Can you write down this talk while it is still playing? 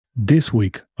This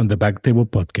week on the Backtable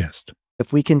Podcast.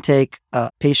 If we can take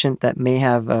a patient that may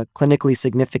have a clinically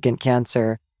significant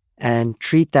cancer and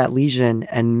treat that lesion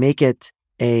and make it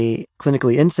a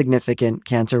clinically insignificant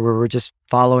cancer where we're just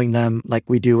following them like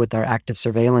we do with our active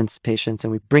surveillance patients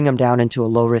and we bring them down into a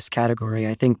low risk category,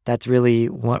 I think that's really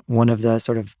one of the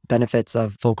sort of benefits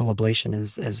of focal ablation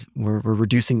is we're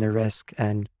reducing their risk.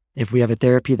 And if we have a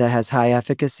therapy that has high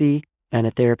efficacy and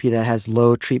a therapy that has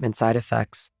low treatment side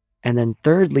effects, and then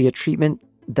thirdly, a treatment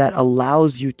that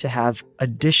allows you to have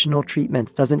additional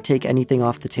treatments, doesn't take anything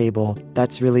off the table.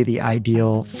 That's really the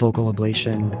ideal focal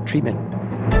ablation treatment.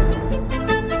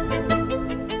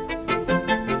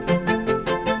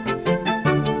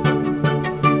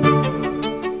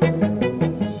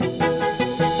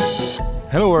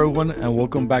 Hello, everyone, and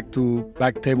welcome back to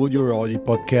Backtable Urology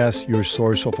Podcast, your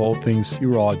source of all things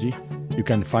urology. You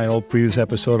can find all previous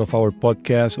episodes of our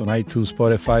podcast on iTunes,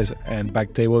 Spotify, and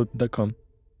backtable.com.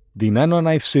 The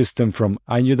NanoKnife system from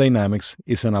AngioDynamics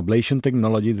is an ablation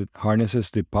technology that harnesses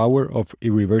the power of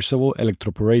irreversible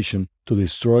electroporation to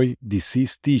destroy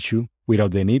diseased tissue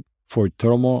without the need for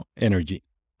thermal energy.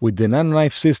 With the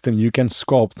NanoKnife system, you can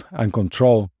sculpt and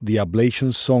control the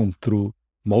ablation zone through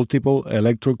multiple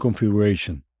electrode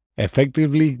configuration,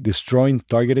 effectively destroying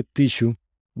targeted tissue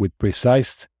with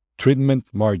precise treatment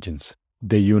margins.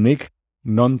 The unique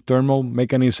non-thermal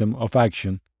mechanism of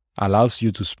action allows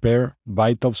you to spare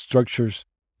vital structures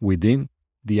within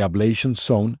the ablation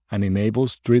zone and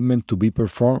enables treatment to be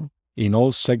performed in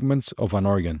all segments of an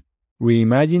organ.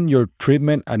 Reimagine your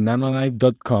treatment at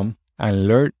nanoknife.com and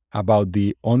learn about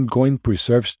the ongoing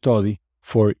PRESERVE study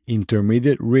for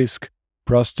intermediate risk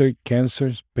prostate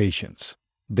cancer patients.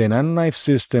 The NanoKnife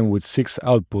system with 6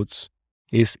 outputs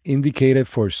is indicated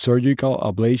for surgical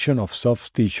ablation of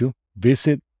soft tissue.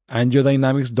 Visit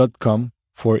angiodynamics.com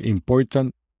for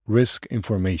important risk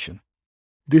information.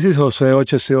 This is Jose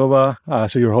Oche Silva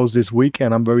as your host this week,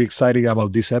 and I'm very excited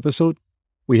about this episode.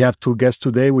 We have 2 guests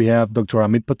today. We have Dr.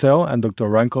 Amit Patel and Dr.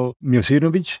 Ranko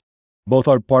Miocinovich. Both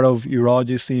are part of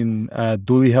urologists in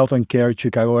Dooley Health and Care,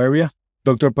 Chicago area.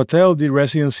 Dr. Patel did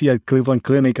residency at Cleveland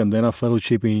Clinic and then a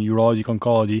fellowship in urologic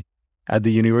oncology at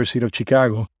the University of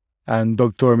Chicago. And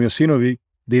Dr. Miocinovich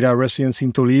did a residency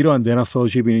in Toledo and then a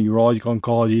fellowship in urologic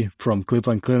oncology from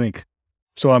Cleveland Clinic.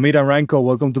 So Amit and Ranko,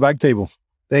 welcome to Backtable.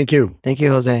 Thank you. Thank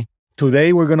you, Jose.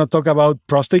 Today we're going to talk about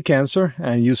prostate cancer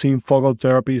and using focal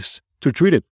therapies to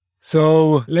treat it.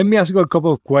 So let me ask you a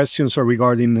couple of questions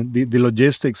regarding the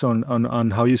logistics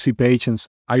on how you see patients.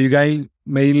 Are you guys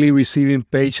mainly receiving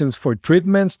patients for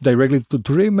treatments, directly to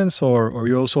treatments, or are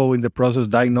you also in the process of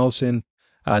diagnosing,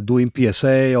 doing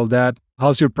PSA, all that?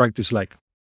 How's your practice like?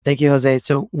 Thank you, Jose.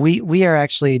 So we are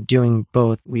actually doing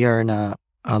both. We are in a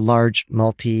large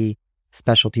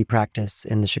multi-specialty practice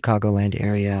in the Chicagoland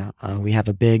area. We have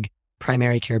a big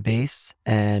primary care base,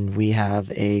 and we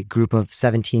have a group of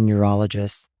 17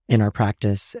 urologists in our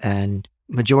practice, and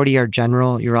majority are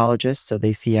general urologists, so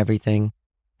they see everything.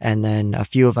 And then a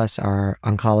few of us are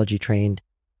oncology trained.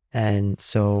 And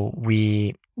so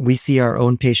we see our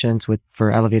own patients for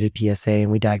elevated PSA,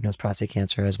 and we diagnose prostate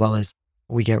cancer, as well as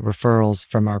we get referrals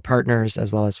from our partners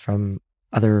as well as from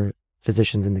other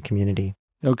physicians in the community.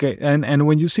 Okay. And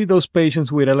when you see those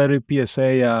patients with elevated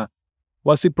PSA,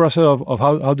 what's the process of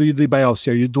how do you do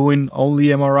biopsy? Are you doing only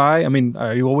MRI? I mean,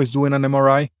 are you always doing an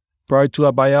MRI prior to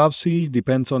a biopsy?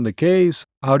 Depends on the case.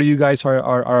 How do you guys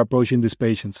are approaching these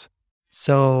patients?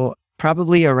 So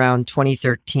probably around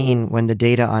 2013, when the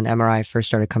data on MRI first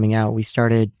started coming out, we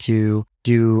started to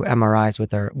do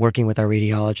MRIs working with our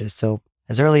radiologists. So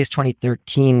as early as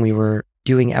 2013, we were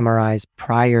doing MRIs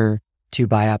prior to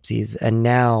biopsies. And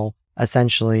now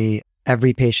essentially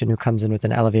every patient who comes in with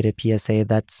an elevated PSA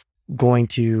that's going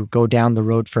to go down the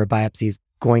road for a biopsy is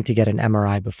going to get an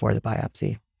MRI before the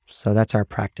biopsy. So that's our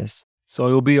practice. So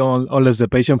it will be unless the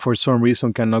patient for some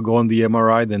reason cannot go on the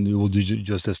MRI, then you will do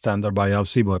just a standard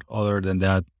biopsy. But other than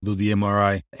that, do the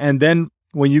MRI. And then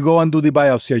when you go and do the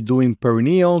biopsy, are you doing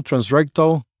perineal,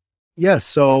 transrectal? Yes,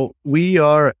 so we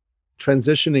are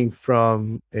transitioning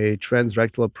from a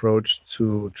transrectal approach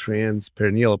to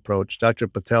transperineal approach. Dr.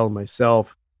 Patel and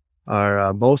myself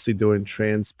are mostly doing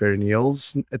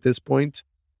transperineals at this point.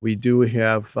 We do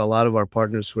have a lot of our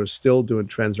partners who are still doing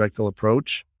transrectal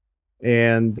approach,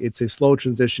 and it's a slow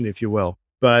transition, if you will.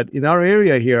 But in our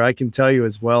area here, I can tell you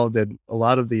as well that a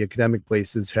lot of the academic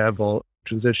places have all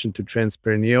transitioned to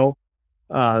transperineal.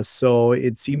 So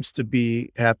it seems to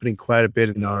be happening quite a bit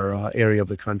in our area of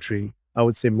the country. I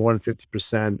would say more than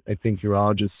 50%, I think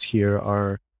urologists here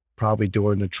are probably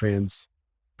doing the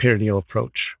transperineal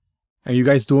approach. Are you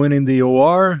guys doing in the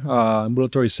OR,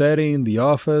 ambulatory setting, the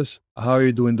office? How are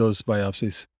you doing those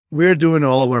biopsies? We're doing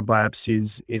all of our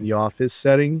biopsies in the office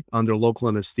setting under local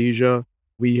anesthesia.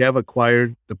 We have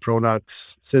acquired the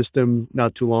Pronox system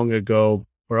not too long ago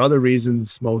for other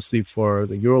reasons, mostly for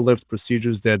the UroLift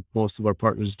procedures that most of our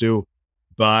partners do.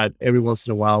 But every once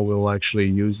in a while, we'll actually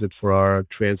use it for our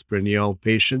transperineal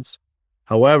patients.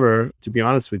 However, to be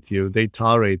honest with you, they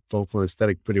tolerate local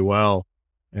anesthetic pretty well.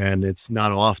 And it's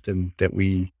not often that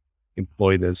we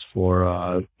employ this for,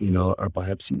 our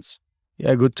biopsies.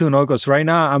 Yeah, good to know. Because right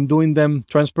now I'm doing them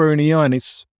transperineal, and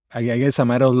I guess a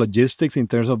matter of logistics in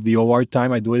terms of the OR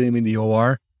time. I do it in the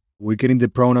OR. We're getting the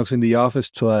Pronox in the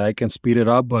office so that I can speed it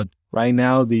up. But right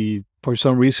now, for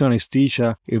some reason,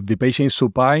 anesthesia, if the patient is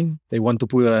supine, they want to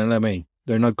put an LMA.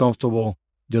 They're not comfortable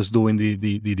just doing the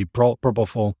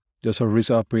propofol, just a risk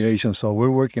operation. So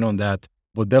we're working on that.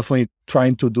 But definitely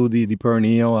trying to do the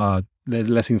perineal,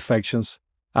 less infections.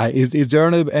 Is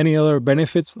there any other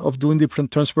benefits of doing the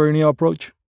transperineal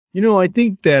approach? I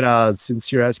think that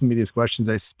since you're asking me these questions,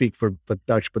 I speak for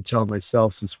Dr. Patel and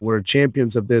myself, since we're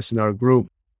champions of this in our group.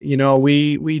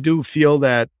 We do feel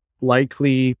that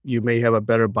likely you may have a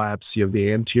better biopsy of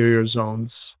the anterior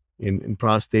zones in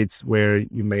prostates where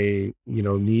you may,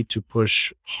 need to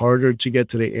push harder to get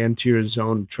to the anterior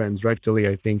zone transrectally.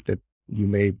 I think that you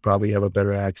may probably have a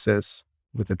better access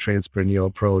with the transperineal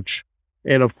approach.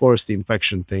 And of course, the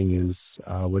infection thing is,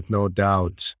 with no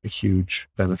doubt, a huge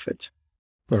benefit.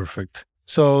 Perfect.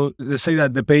 So let's say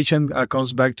that the patient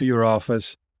comes back to your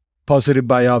office, positive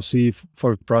biopsy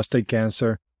for prostate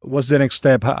cancer. What's the next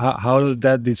step? How does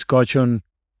that discussion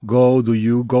go? Do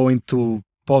you go into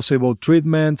possible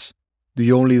treatments? Do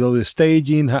you only do the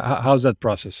staging? How's that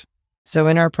process? So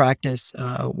in our practice,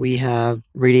 we have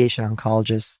radiation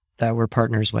oncologists that we're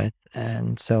partners with.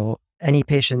 And so any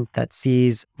patient that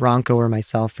sees Ronco or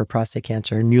myself for prostate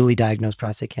cancer, newly diagnosed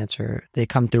prostate cancer, they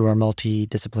come through our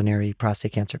multidisciplinary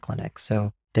prostate cancer clinic.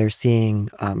 So they're seeing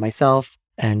myself,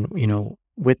 and,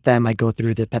 with them, I go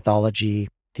through the pathology,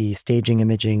 the staging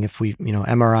imaging. If we,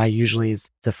 MRI usually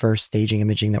is the first staging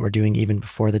imaging that we're doing even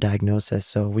before the diagnosis.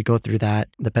 So we go through that,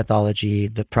 the pathology,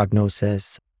 the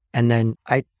prognosis, and then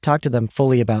I talk to them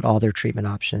fully about all their treatment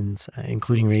options,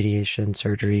 including radiation,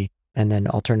 surgery, and then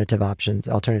alternative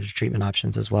treatment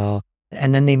options as well.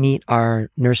 And then they meet our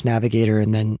nurse navigator,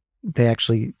 and then they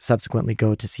actually subsequently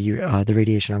go to see the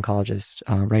radiation oncologist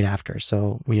right after.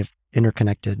 So we have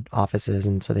interconnected offices,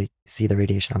 and so they see the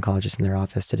radiation oncologist in their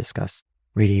office to discuss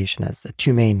radiation as the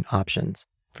two main options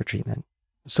for treatment.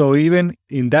 So even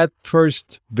in that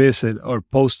first visit or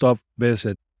post-op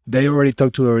visit, they already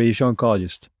talked to the radiation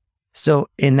oncologist. So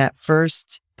in that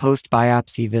first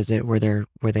post-biopsy visit where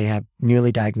they have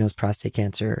newly diagnosed prostate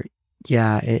cancer,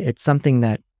 it's something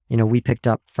that, we picked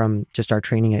up from just our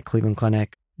training at Cleveland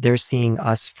Clinic. They're seeing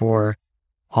us for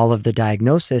all of the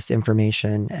diagnosis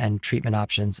information and treatment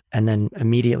options. And then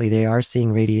immediately they are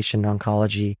seeing radiation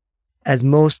oncology. As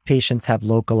most patients have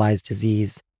localized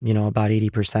disease, about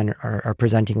 80% are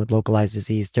presenting with localized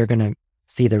disease, they're going to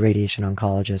see the radiation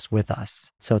oncologist with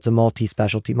us. So it's a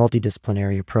multi-specialty,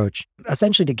 multidisciplinary approach,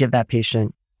 essentially to give that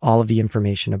patient all of the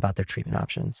information about their treatment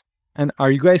options. And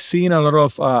are you guys seeing a lot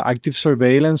of active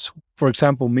surveillance? For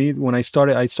example, me, when I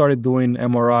started doing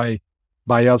MRI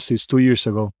biopsies 2 years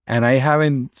ago, and I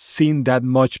haven't seen that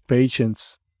much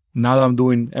patients now that I'm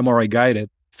doing MRI guided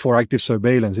for active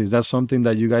surveillance. Is that something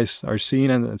that you guys are seeing?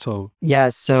 And so, yeah,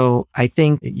 so I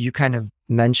think you kind of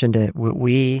mentioned it.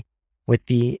 With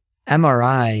the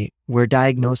MRI, we're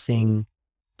diagnosing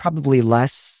probably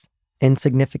less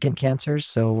insignificant cancers.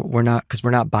 So we're not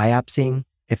biopsying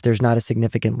if there's not a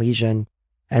significant lesion.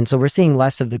 And so we're seeing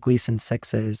less of the Gleason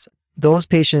 6s. Those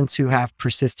patients who have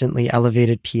persistently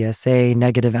elevated PSA,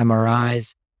 negative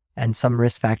MRIs, and some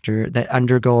risk factor that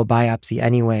undergo a biopsy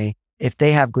anyway, if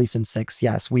they have Gleason 6,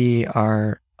 yes,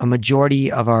 a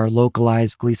majority of our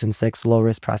localized Gleason 6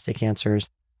 low-risk prostate cancers,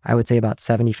 I would say about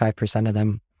 75% of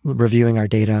them reviewing our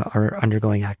data are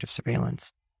undergoing active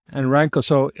surveillance. And Ronco,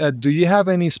 so do you have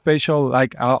any special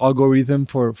algorithm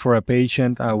for a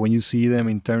patient when you see them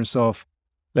in terms of,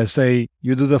 let's say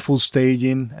you do the full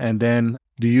staging, and then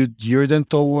do you gear them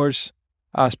towards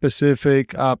a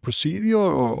specific procedure,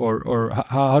 or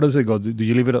how does it go? Do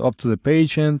you leave it up to the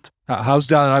patient? How's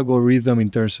that algorithm in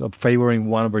terms of favoring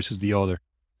one versus the other?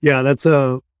 Yeah, that's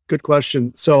a good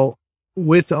question. So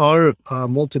with our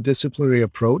multidisciplinary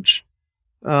approach,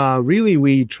 really,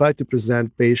 we try to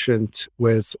present patient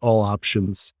with all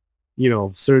options,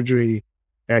 surgery,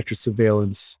 active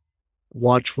surveillance,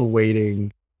 watchful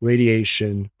waiting,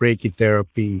 radiation,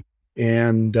 brachytherapy,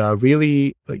 and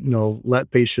really,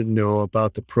 let patient know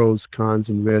about the pros, cons,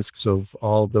 and risks of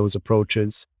all of those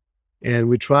approaches. And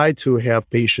we try to have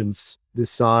patients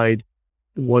decide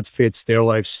what fits their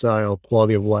lifestyle,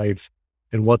 quality of life,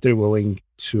 and what they're willing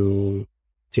to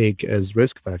take as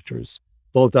risk factors.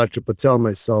 Both Dr. Patel and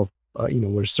myself,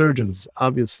 we're surgeons,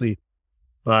 obviously,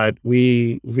 but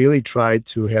we really try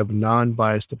to have a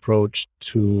non-biased approach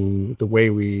to the way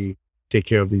we take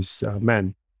care of these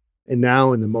men. And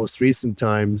now in the most recent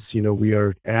times, we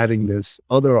are adding this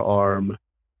other arm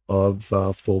of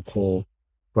focal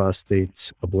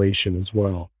prostate ablation as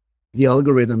well. The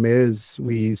algorithm is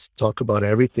we talk about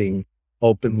everything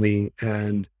openly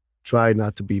and try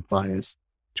not to be biased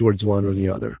towards one or the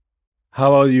other.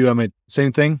 How about you, Amit?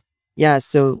 Same thing? Yeah.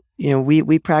 So,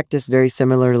 we practice very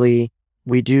similarly.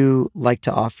 We do like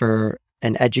to offer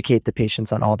and educate the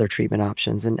patients on all their treatment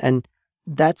options. And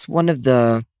that's one of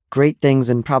the great things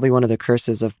and probably one of the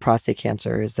curses of prostate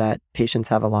cancer is that patients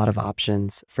have a lot of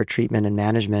options for treatment and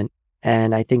management.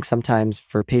 And I think sometimes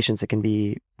for patients, it can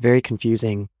be very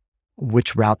confusing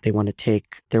which route they want to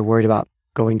take. They're worried about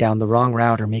going down the wrong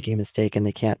route or making a mistake and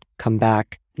they can't come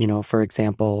back. For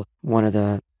example, one of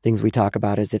the things we talk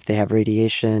about is if they have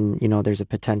radiation, there's a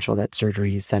potential that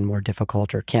surgery is then more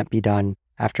difficult or can't be done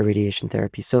after radiation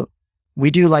therapy. So we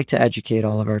do like to educate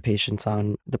all of our patients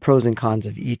on the pros and cons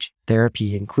of each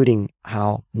therapy, including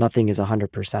how nothing is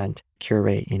 100% cure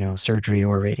rate, surgery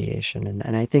or radiation.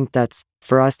 And I think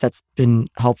for us, that's been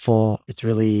helpful. It's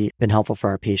really been helpful for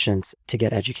our patients to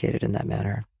get educated in that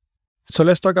manner. So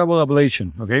let's talk about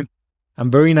ablation, okay? I'm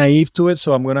very naive to it,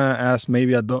 so I'm going to ask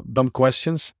maybe dumb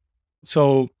questions.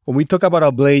 So when we talk about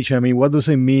ablation, what does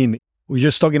it mean? We're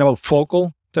just talking about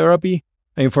focal therapy.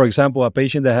 For example, a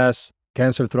patient that has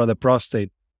cancer throughout the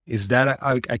prostate, is that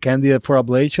a candidate for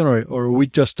ablation or are we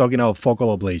just talking about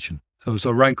focal ablation?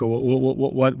 So Ranko,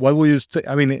 what would you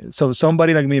say? So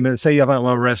somebody like me, let's say I'm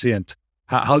a resident,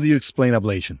 how do you explain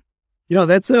ablation?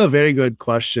 That's a very good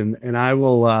question. And I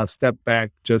will step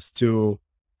back just to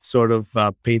sort of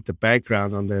paint the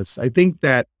background on this. I think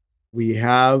that we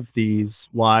have these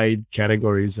wide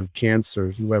categories of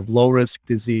cancer. You have low risk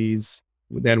disease.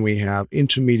 Then we have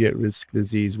intermediate risk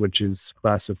disease, which is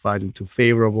classified into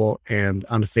favorable and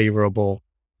unfavorable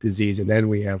disease. And then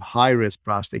we have high risk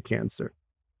prostate cancer.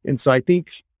 And so I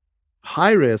think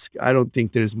high risk, I don't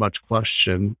think there's much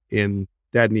question in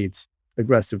that needs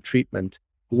aggressive treatment.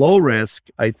 Low risk,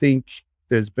 I think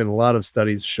there's been a lot of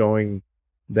studies showing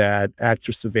that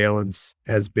active surveillance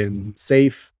has been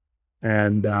safe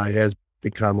and it has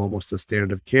become almost a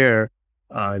standard of care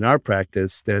in our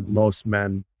practice that most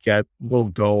men will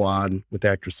go on with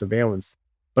active surveillance.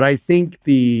 But I think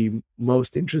the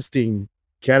most interesting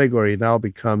category now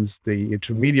becomes the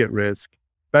intermediate risk,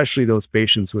 especially those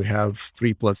patients who have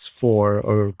 3+4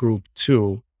 or group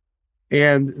 2,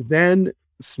 and then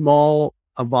small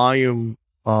volume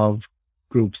of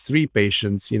group 3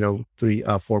 patients,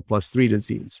 4+3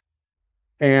 disease.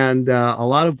 And a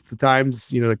lot of the times,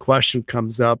 the question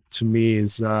comes up to me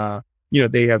is,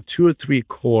 they have 2 or 3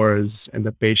 cores and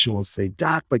the patient will say,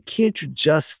 "Doc, but can't you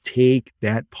just take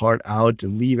that part out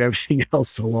and leave everything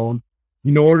else alone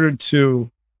in order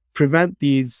to prevent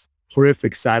these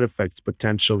horrific side effects,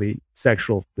 potentially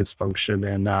sexual dysfunction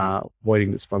and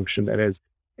voiding dysfunction, that is."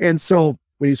 And so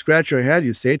when you scratch your head,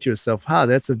 you say to yourself,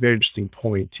 that's a very interesting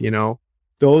point.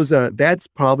 That's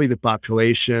probably the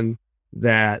population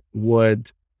that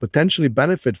would potentially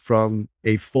benefit from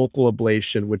a focal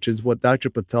ablation, which is what Dr.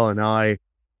 Patel and I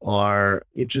are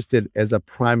interested as a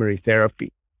primary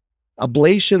therapy.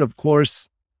 Ablation, of course,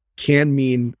 can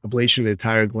mean ablation of the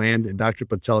entire gland, and Dr.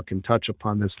 Patel can touch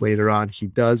upon this later on. He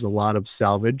does a lot of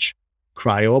salvage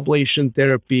cryoablation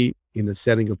therapy in the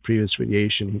setting of previous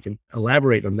radiation. He can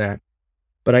elaborate on that.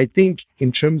 But I think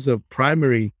in terms of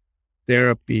primary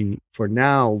therapy for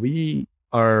now, we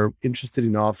are interested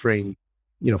in offering,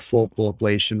 focal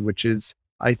ablation, which is,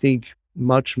 I think,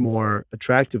 much more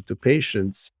attractive to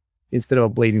patients instead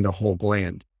of ablating the whole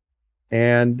gland.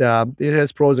 And it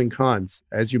has pros and cons.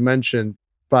 As you mentioned,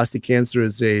 prostate cancer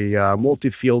is a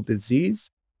multi-field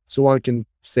disease. So one can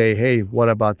say, hey, what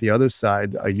about the other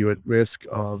side? Are you at risk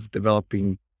of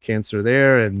developing cancer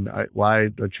there? And why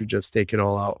don't you just take it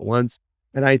all out at once?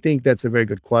 And I think that's a very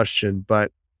good question.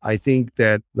 But I think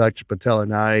that Dr. Patel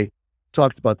and I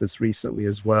talked about this recently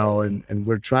as well. And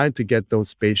we're trying to get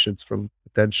those patients from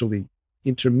potentially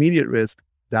intermediate risk,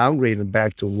 downgrade them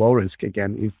back to low risk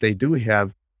again. If they do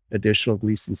have additional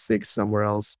Gleason 6 somewhere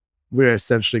else, we're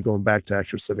essentially going back to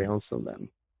active surveillance on them.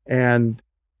 And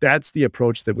that's the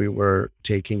approach that we were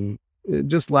taking.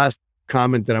 Just last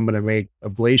comment that I'm going to make,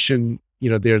 ablation,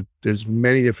 there's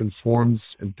many different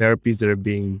forms and therapies that are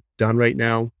being done right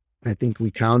now. I think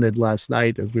we counted last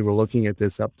night as we were looking at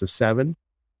this up to 7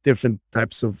 different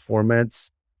types of formats,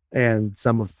 and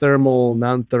some of thermal,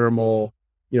 non-thermal,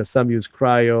 some use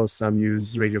cryo, some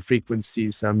use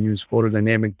radiofrequency, some use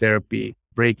photodynamic therapy,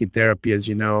 brachytherapy, as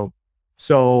you know.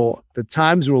 So the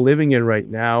times we're living in right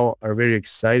now are very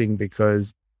exciting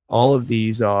because all of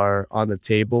these are on the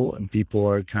table and people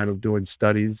are kind of doing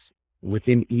studies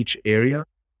within each area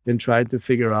and trying to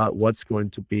figure out what's going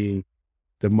to be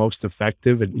the most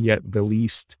effective and yet the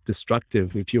least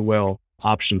destructive, if you will,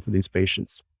 option for these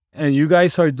patients. And you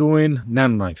guys are doing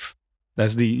NanoKnife.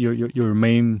 That's your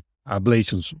main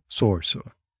ablation source. So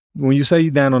when you say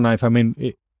NanoKnife, I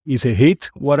mean, is it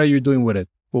heat? What are you doing with it?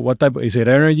 What type? Is it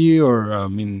energy or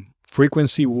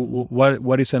frequency?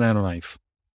 What is a NanoKnife?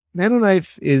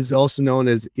 NanoKnife is also known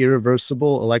as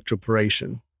irreversible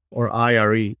electroporation, or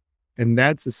IRE. And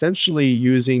that's essentially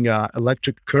using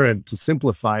electric current to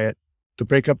simplify it, to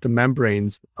break up the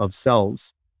membranes of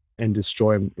cells and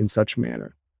destroy them in such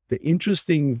manner. The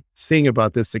interesting thing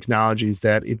about this technology is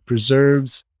that it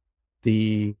preserves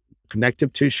the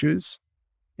connective tissues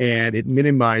and it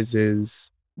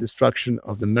minimizes destruction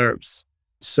of the nerves.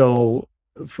 So,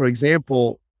 for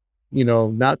example,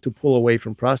 not to pull away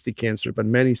from prostate cancer, but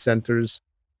many centers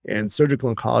and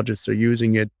surgical oncologists are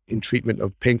using it in treatment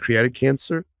of pancreatic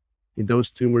cancer, in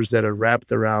those tumors that are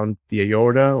wrapped around the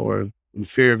aorta or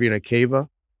inferior vena cava,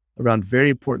 around very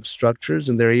important structures,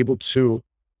 and they're able to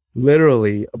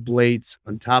literally ablate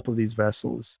on top of these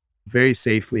vessels very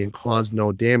safely and cause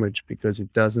no damage because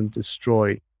it doesn't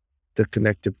destroy the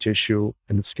connective tissue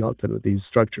and the skeleton of these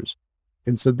structures.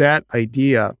 And so that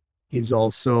idea is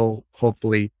also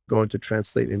hopefully going to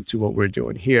translate into what we're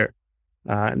doing here.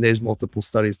 And there's multiple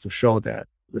studies to show that,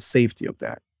 the safety of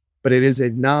that. But it is a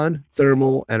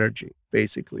non-thermal energy,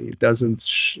 basically. It doesn't,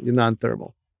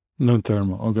 non-thermal.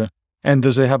 Non-thermal, okay. And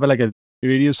does it have like a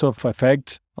radius of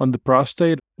effect on the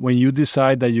prostate? When you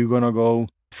decide that you're going to go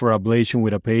for ablation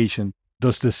with a patient,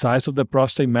 does the size of the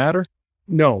prostate matter?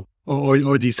 No.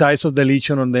 Or the size of the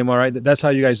lesion on the MRI? That's how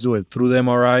you guys do it, through the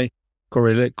MRI,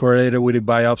 correlated with the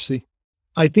biopsy?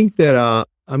 I think that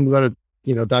I'm going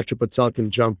to, Dr. Patel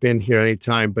can jump in here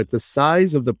anytime, but the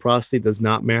size of the prostate does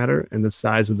not matter and the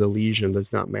size of the lesion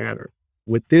does not matter.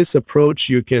 With this approach,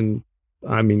 you can,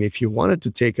 if you wanted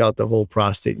to take out the whole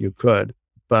prostate, you could.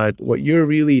 But what you're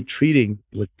really treating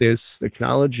with this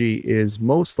technology is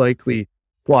most likely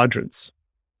quadrants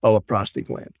of a prostate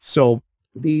gland. So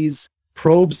these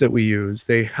probes that we use,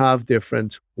 they have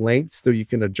different lengths that you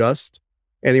can adjust,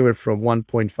 anywhere from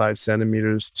 1.5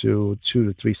 centimeters to 2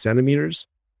 to 3 centimeters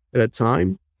at a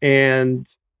time. And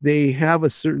they have a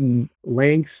certain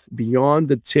length beyond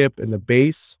the tip and the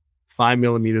base, 5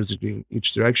 millimeters in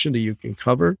each direction, that you can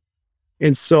cover.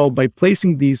 And so by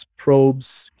placing these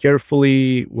probes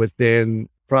carefully within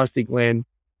prostate gland,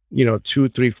 2,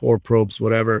 3, 4 probes,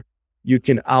 whatever, you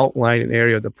can outline an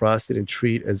area of the prostate and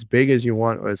treat as big as you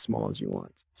want or as small as you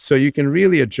want. So you can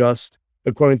really adjust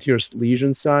according to your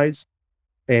lesion size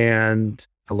and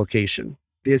a location.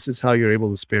 This is how you're able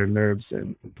to spare nerves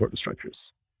and important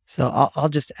structures. So I'll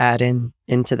just add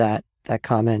into that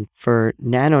comment. For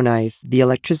NanoKnife, the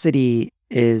electricity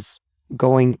is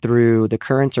the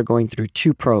currents are going through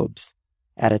 2 probes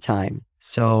at a time.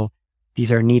 So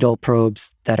these are needle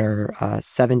probes that are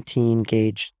 17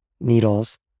 gauge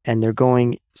needles, and they're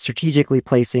strategically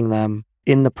placing them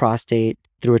in the prostate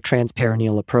through a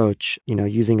transperineal approach,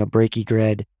 using a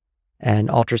brachygrid and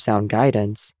ultrasound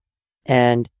guidance.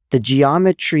 And the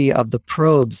geometry of the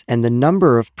probes and the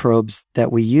number of probes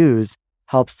that we use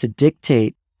helps to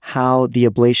dictate how the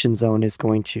ablation zone is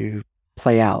going to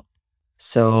play out.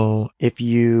 So if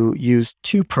you use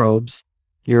 2 probes,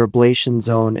 your ablation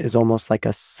zone is almost like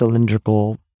a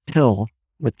cylindrical pill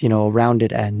with,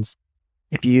 rounded ends.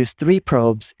 If you use 3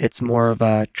 probes, it's more of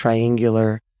a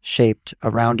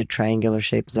rounded triangular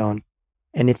shaped zone.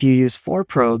 And if you use 4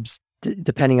 probes,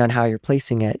 depending on how you're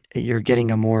placing it, you're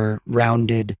getting a more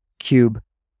rounded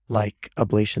cube-like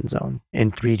ablation zone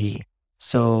in 3D.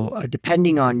 So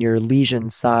depending on your lesion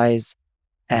size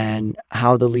and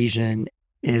how the lesion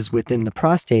is within the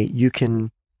prostate, you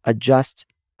can adjust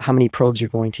how many probes you're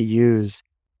going to use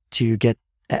to get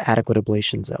an adequate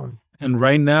ablation zone. And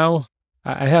right now,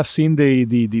 I have seen the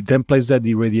templates that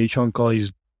the radiation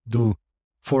oncologists do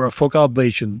for a focal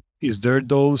ablation. Is there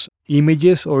those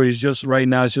images, or is just right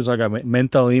now it's just like a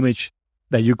mental image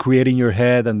that you create in your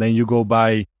head and then you go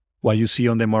by what you see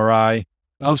on the MRI?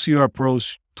 How's your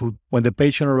approach to when the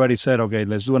patient already said, okay,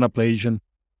 let's do an ablation?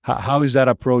 How is that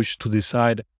approach to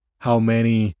decide how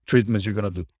many treatments you're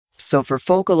going to do? So for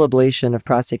focal ablation of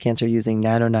prostate cancer using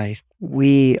NanoKnife,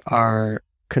 we are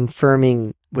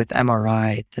confirming with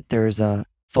MRI that there's a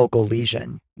focal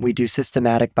lesion. We do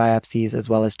systematic biopsies as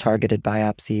well as targeted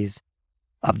biopsies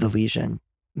of the lesion.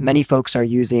 Many folks are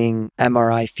using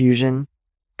MRI fusion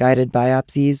guided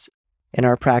biopsies. In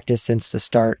our practice, since the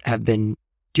start, have been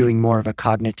doing more of a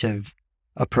cognitive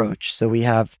approach. So we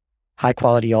have high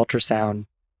quality ultrasound.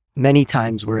 Many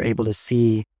times we're able to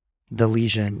see the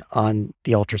lesion on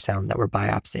the ultrasound that we're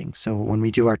biopsying. So when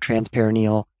we do our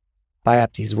transperineal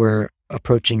biopsies, we're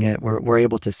approaching it, we're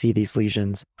able to see these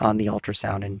lesions on the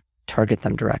ultrasound and target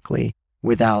them directly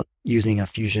without using a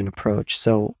fusion approach.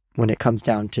 So when it comes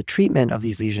down to treatment of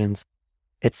these lesions,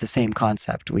 it's the same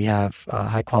concept. We have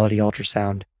high quality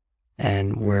ultrasound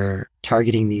and we're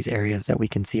targeting these areas that we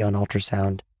can see on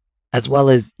ultrasound, as well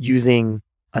as using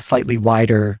a slightly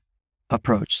wider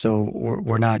approach. So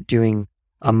we're not doing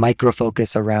a micro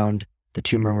focus around the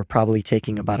tumor. We're probably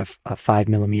taking about a 5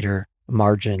 millimeter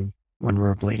margin when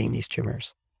we're ablating these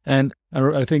tumors. And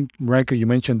I think, Ranko, you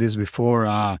mentioned this before.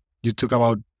 You talk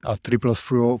about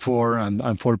 3+4 and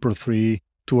 4+3,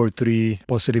 2 or 3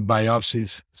 positive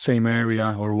biopsies, same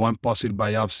area, or 1 positive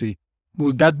biopsy.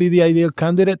 Would that be the ideal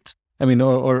candidate? I mean,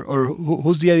 or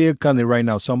who's the ideal candidate right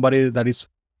now? Somebody that is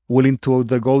willing to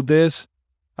undergo this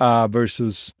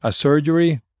versus a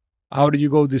surgery? How do you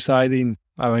go deciding,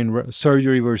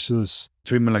 surgery versus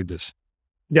treatment like this?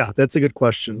 Yeah, that's a good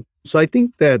question. So I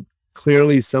think that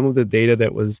clearly some of the data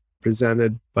that was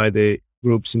presented by the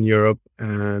groups in Europe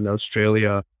and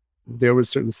Australia, there were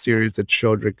certain series that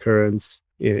showed recurrence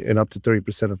in up to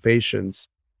 30% of patients.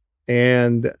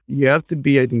 And you have to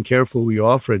be, I think, careful who you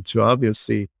offer it to.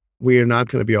 Obviously, we are not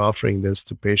going to be offering this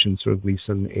to patients who are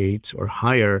Gleason 8 or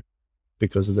higher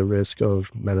because of the risk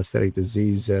of metastatic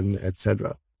disease and et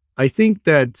cetera. I think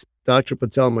that Dr.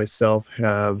 Patel and myself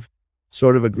have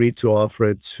sort of agreed to offer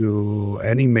it to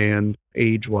any man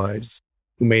age-wise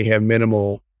who may have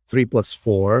minimal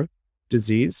 3+4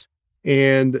 disease.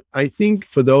 And I think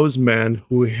for those men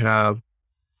who have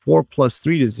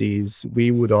 4+3 disease, we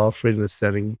would offer it in a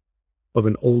setting of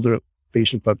an older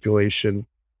patient population,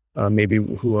 maybe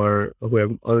who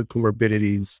have other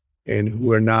comorbidities and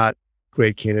who are not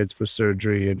great candidates for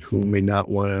surgery and who may not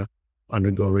want to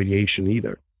undergo radiation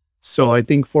either. So I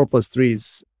think 4+3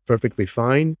 is perfectly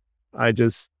fine. I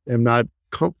just am not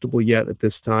comfortable yet at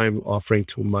this time offering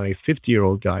to my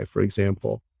 50-year-old guy, for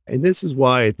example. And this is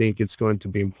why I think it's going to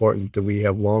be important that we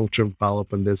have long-term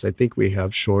follow-up on this. I think we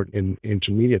have short and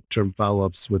intermediate-term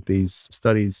follow-ups with these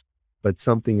studies, but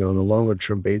something on a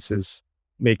longer-term basis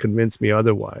may convince me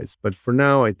otherwise. But for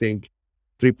now, I think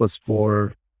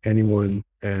 3+4, anyone,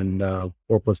 and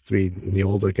 4+3 in the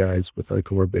older guys with other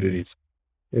comorbidities.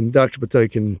 And Dr. Patel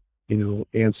can,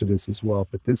 answer this as well,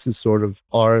 but this is sort of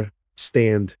our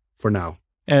stand for now.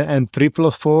 And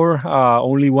 3+4,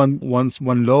 only one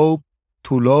lobe,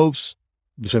 2 lobes,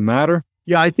 does it matter?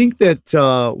 Yeah, I think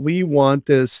that we want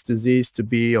this disease to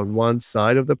be on one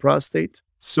side of the prostate.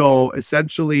 So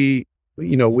essentially,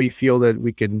 we feel that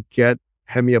we can get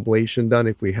hemiablation done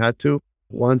if we had to.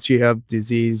 Once you have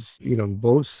disease,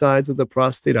 both sides of the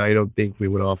prostate, I don't think we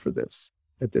would offer this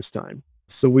at this time.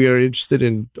 So we are interested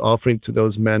in offering to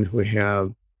those men who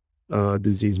have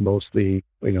disease mostly,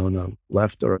 on the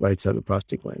left or right side of the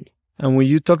prostate gland. And when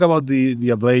you talk about the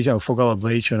ablation, focal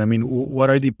ablation, what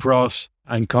are the pros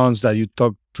and cons that you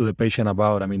talk to the patient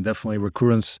about? Definitely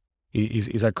recurrence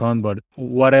is a con, but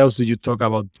what else do you talk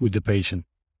about with the patient?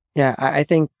 Yeah, I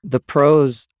think the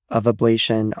pros of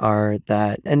ablation are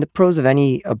that, and the pros of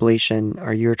any ablation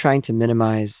are you're trying to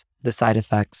minimize the side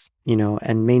effects,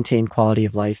 and maintain quality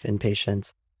of life in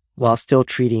patients while still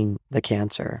treating the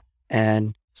cancer.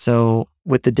 And so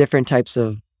with the different types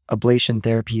of ablation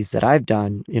therapies that I've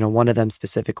done, one of them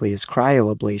specifically is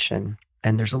cryoablation.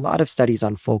 And there's a lot of studies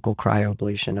on focal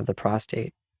cryoablation of the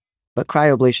prostate. But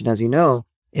cryoablation, as you know,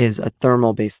 is a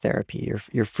thermal-based therapy.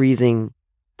 You're freezing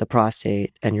the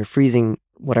prostate and you're freezing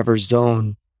whatever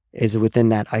zone is within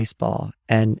that ice ball,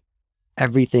 and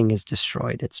everything is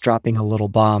destroyed. It's dropping a little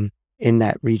bomb in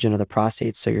that region of the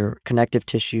prostate. So your connective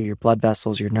tissue, your blood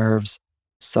vessels, your nerves,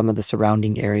 some of the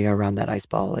surrounding area around that ice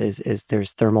ball is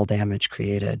there's thermal damage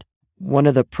created. One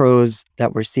of the pros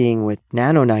that we're seeing with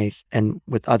NanoKnife and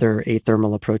with other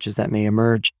athermal approaches that may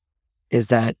emerge is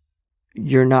that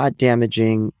you're not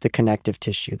damaging the connective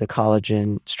tissue, the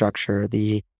collagen structure,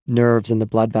 the nerves and the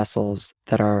blood vessels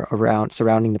that are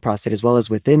surrounding the prostate as well as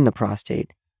within the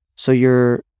prostate. So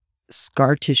your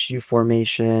scar tissue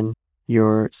formation,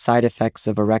 your side effects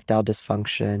of erectile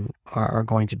dysfunction are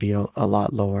going to be a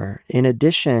lot lower. In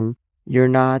addition, you're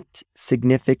not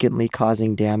significantly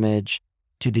causing damage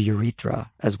to the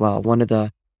urethra as well. One of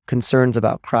the concerns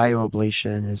about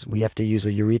cryoablation is we have to use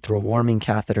a urethral warming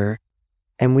catheter,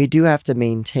 and we do have to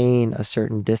maintain a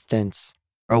certain distance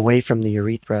away from the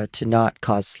urethra to not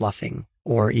cause sloughing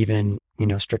or even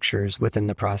strictures within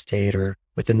the prostate or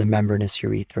within the membranous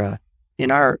urethra. In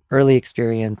our early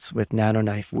experience with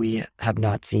NanoKnife, we have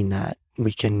not seen that.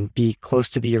 We can be close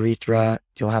to the urethra.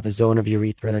 You'll have a zone of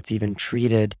urethra that's even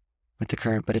treated with the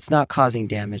current, but it's not causing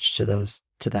damage to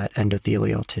that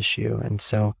endothelial tissue. And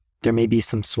so there may be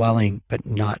some swelling, but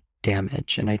not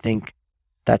damage. And I think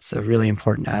that's a really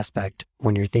important aspect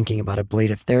when you're thinking about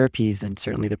ablative therapies, and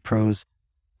certainly the pros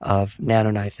of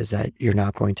NanoKnife is that you're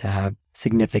not going to have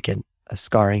significant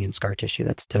scarring and scar tissue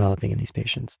that's developing in these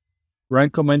patients.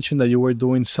 Ranko mentioned that you were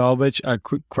doing salvage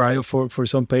cryo for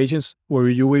some patients. Were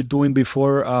you doing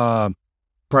before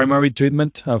primary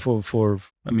treatment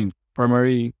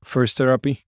primary first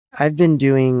therapy? I've been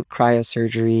doing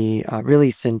cryosurgery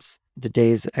really since the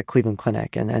days at Cleveland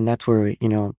Clinic. And that's where,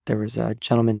 there was a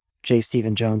gentleman, J.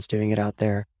 Stephen Jones, doing it out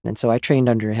there. And so I trained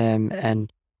under him,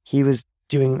 and he was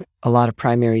doing a lot of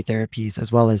primary therapies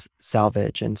as well as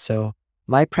salvage. And so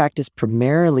my practice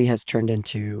primarily has turned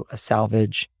into a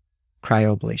salvage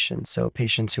cryoablation. So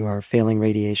patients who are failing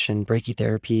radiation,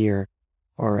 brachytherapy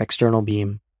or external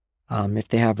beam, if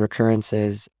they have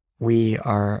recurrences, we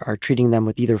are treating them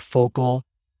with either focal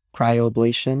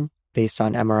cryoablation based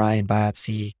on MRI and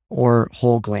biopsy or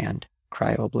whole gland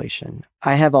cryoablation.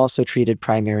 I have also treated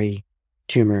primary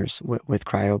tumors with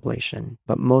cryoablation,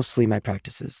 but mostly my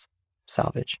practice is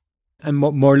salvage. And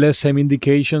more or less same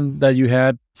indication that you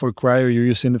had for cryo, you're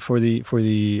using it for the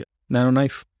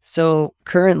NanoKnife? So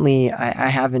currently,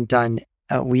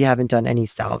 we haven't done any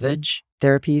salvage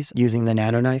therapies using the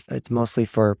NanoKnife. It's mostly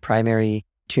for primary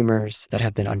tumors that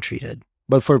have been untreated.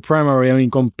 But for primary,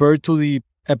 compared to the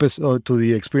episode, to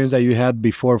the experience that you had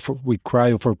before with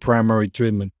cryo for primary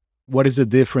treatment, what is the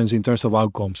difference in terms of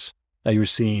outcomes that you're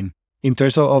seeing in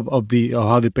terms of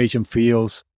how the patient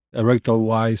feels, erectile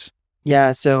wise?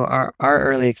 Yeah, so our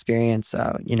early experience,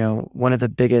 one of the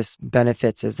biggest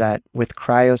benefits is that with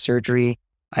cryosurgery,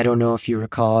 I don't know if you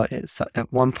recall,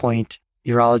 at one point,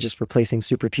 urologists were placing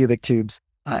suprapubic tubes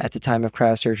at the time of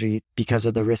cryosurgery because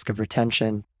of the risk of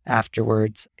retention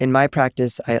afterwards. In my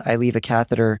practice, I leave a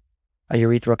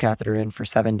urethral catheter in for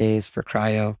 7 days for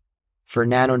cryo. For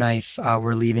NanoKnife,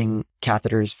 we're leaving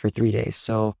catheters for 3 days.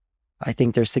 So I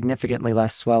think there's significantly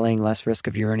less swelling, less risk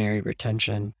of urinary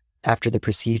retention after the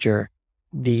procedure.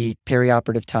 The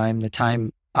perioperative time,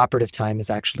 the operative time is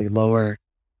actually lower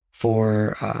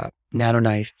for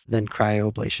NanoKnife than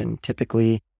cryoablation.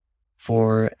 Typically,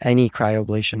 for any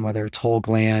cryoablation, whether it's whole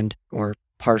gland or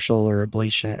partial or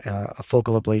ablation, a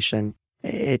focal ablation,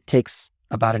 it takes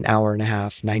about an hour and a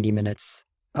half, 90 minutes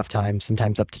of time,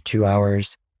 sometimes up to 2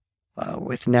 hours.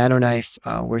 With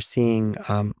NanoKnife, we're seeing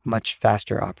much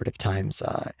faster operative times,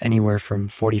 anywhere from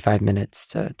 45 minutes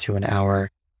to an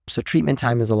hour. So treatment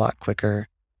time is a lot quicker.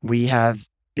 We have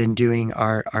been doing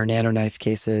our NanoKnife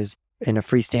cases in a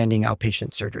freestanding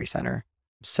outpatient surgery center.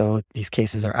 So these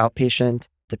cases are outpatient.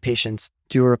 The patients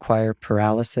do require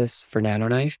paralysis for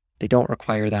NanoKnife. They don't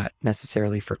require that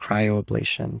necessarily for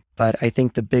cryoablation. But I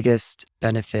think the biggest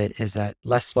benefit is that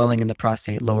less swelling in the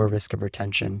prostate, lower risk of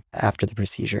retention after the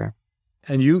procedure.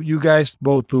 And you guys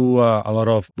both do a lot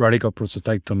of radical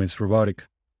prostatectomies, robotic.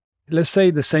 Let's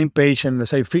say the same patient,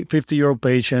 let's say 50-year-old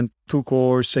patient, 2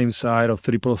 cores, same side of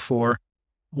 3+4.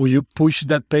 Will you push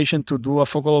that patient to do a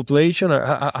focal ablation,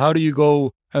 or how do you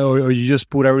go, or you just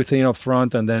put everything up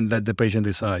front and then let the patient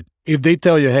decide? If they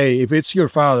tell you, hey, if it's your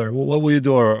father, what will you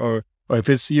do? Or if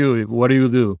it's you, what do you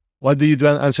do? What do you do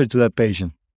answer to that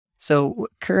patient? So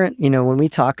when we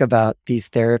talk about these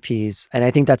therapies, and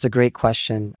I think that's a great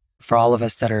question for all of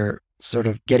us that are sort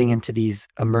of getting into these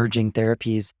emerging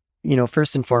therapies,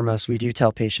 first and foremost, we do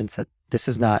tell patients that this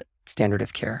is not standard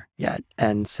of care yet.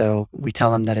 And so we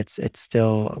tell them that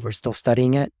we're still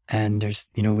studying it. And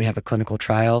we have a clinical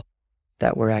trial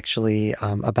that we're actually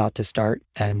about to start.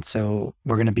 And so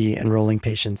we're going to be enrolling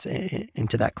patients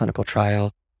into that clinical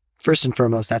trial. First and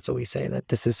foremost, that's what we say, that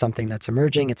this is something that's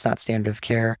emerging. It's not standard of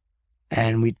care.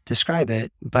 And we describe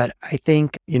it. But I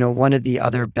think, one of the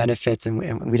other benefits, and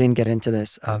we didn't get into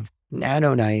this, of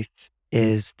NanoKnife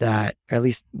is that, or at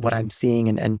least what I'm seeing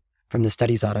and from the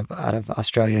studies out of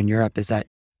Australia and Europe, is that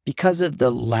because of the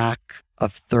lack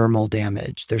of thermal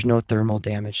damage, there's no thermal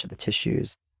damage to the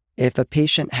tissues. If a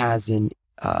patient has a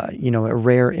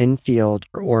rare in-field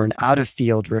or an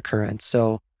out-of-field recurrence,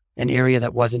 so an area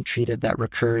that wasn't treated that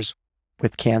recurs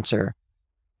with cancer,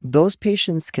 those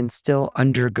patients can still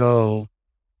undergo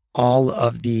all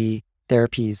of the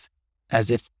therapies as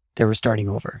if they were starting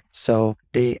over. So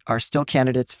they are still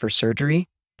candidates for surgery,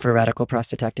 for radical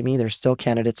prostatectomy. They're still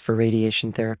candidates for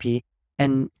radiation therapy.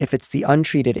 And if it's the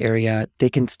untreated area, they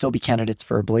can still be candidates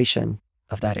for ablation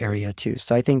of that area too.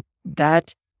 So I think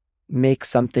that make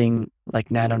something like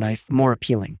NanoKnife more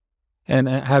appealing. And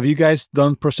have you guys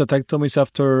done prostatectomies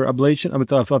after ablation? I mean,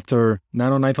 after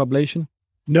NanoKnife ablation?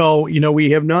 No,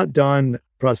 we have not done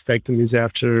prostatectomies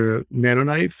after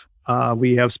NanoKnife.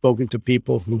 We have spoken to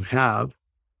people who have,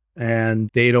 and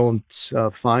they don't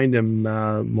find them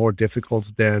more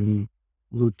difficult than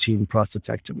routine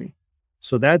prostatectomy.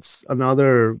 So that's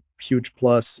another huge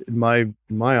plus in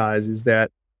my eyes, is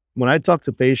that when I talk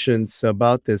to patients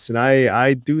about this, and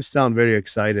I do sound very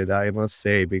excited, I must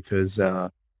say, because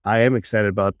I am excited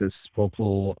about this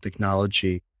focal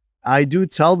technology. I do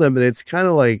tell them that it's kind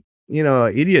of like,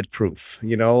 idiot proof.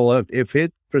 If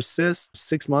it persists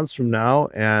 6 months from now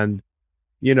and,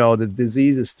 the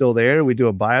disease is still there, we do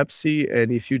a biopsy.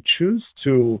 And if you choose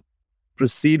to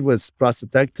proceed with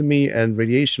prostatectomy and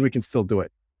radiation, we can still do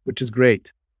it, which is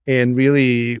great. And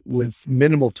really with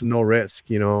minimal to no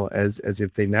risk, as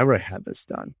if they never had this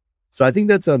done. So I think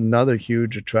that's another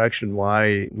huge attraction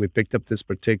why we picked up this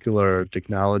particular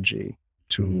technology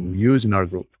to use in our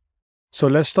group. So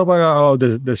let's talk about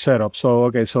the setup. So,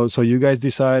 okay, so you guys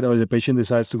decide, or the patient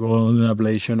decides to go on an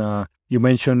ablation. You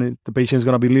mentioned the patient is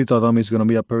going to be lithotomy, it's going to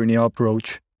be a perineal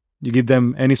approach. You give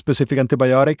them any specific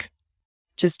antibiotic?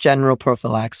 Just general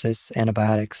prophylaxis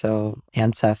antibiotics. So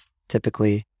Ancef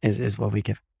typically is what we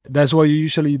give. That's what you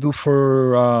usually do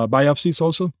for biopsies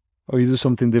also? Or you do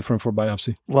something different for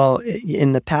biopsy? Well,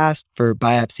 in the past for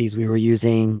biopsies, we were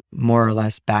using more or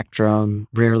less Bactrim,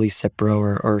 rarely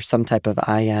Cipro, or some type of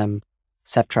IM,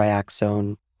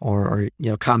 ceftriaxone, or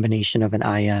combination of an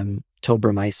IM,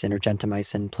 tobramycin or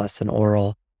gentamicin plus an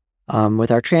oral.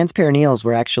 With our transperineals,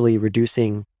 we're actually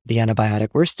reducing the antibiotic.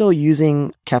 We're still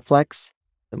using Keflex,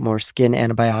 the more skin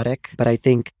antibiotic, but I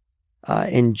think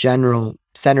in general,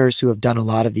 centers who have done a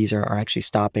lot of these are actually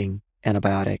stopping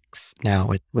antibiotics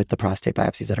now with the prostate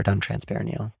biopsies that are done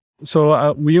transperineal.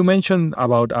 So you mentioned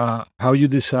about how you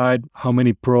decide how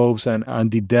many probes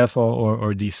and the depth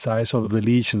or the size of the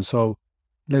lesion. So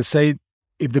let's say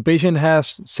if the patient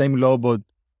has same lobe but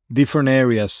different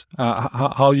areas,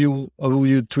 how will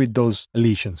you treat those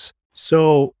lesions?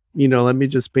 So, let me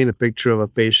just paint a picture of a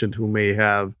patient who may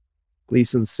have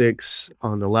Gleason 6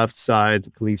 on the left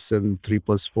side, Gleason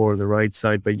 3+4 on the right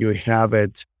side, but you have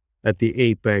it at the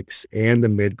apex and the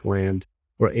mid gland,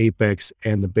 or apex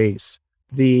and the base.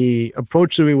 The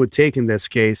approach that we would take in this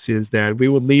case is that we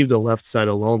would leave the left side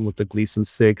alone with the Gleason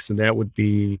 6, and that would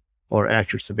be our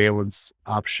accurate surveillance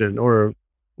option, or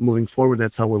moving forward,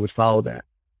 that's how we would follow that.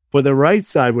 For the right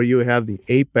side, where you have the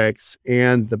apex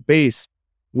and the base,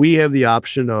 we have the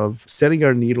option of setting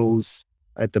our needles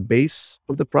at the base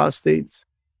of the prostate,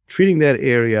 treating that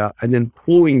area, and then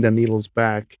pulling the needles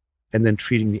back and then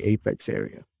treating the apex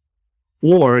area.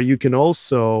 Or you can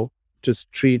also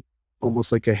just treat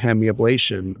almost like a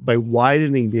hemiablation by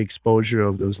widening the exposure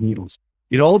of those needles.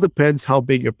 It all depends how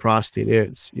big your prostate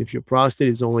is. If your prostate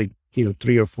is only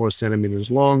 3 or 4 centimeters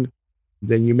long,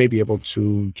 then you may be able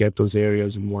to get those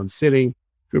areas in one sitting.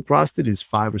 If your prostate is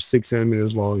 5 or 6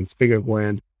 centimeters long, it's bigger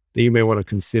gland, then you may want to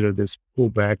consider this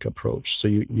pullback approach, so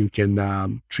you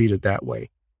can treat it that way.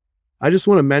 I just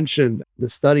want to mention the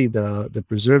study, the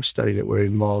PRESERVE study that we're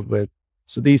involved with.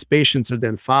 So these patients are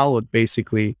then followed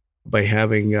basically by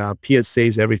having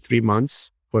PSAs every 3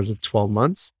 months for the 12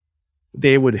 months.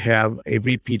 They would have a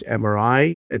repeat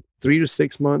MRI at 3 to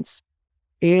 6 months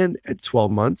and at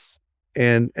 12 months.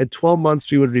 And at 12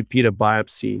 months, we would repeat a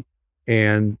biopsy,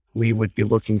 and we would be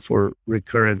looking for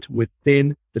recurrent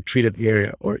within the treated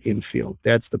area or infield.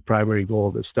 That's the primary goal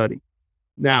of the study.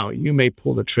 Now, you may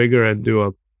pull the trigger and do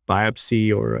a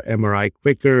biopsy or MRI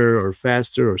quicker or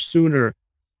faster or sooner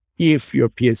if your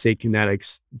PSA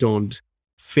kinetics don't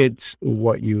fit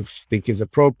what you think is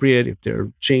appropriate. If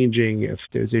they're changing, if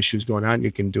there's issues going on,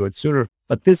 you can do it sooner.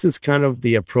 But this is kind of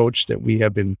the approach that we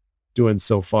have been doing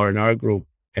so far in our group,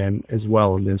 and as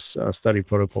well in this study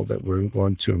protocol that we're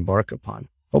going to embark upon.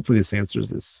 Hopefully this answers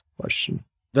this question.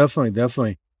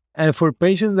 Definitely. And for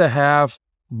patients that have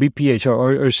BPH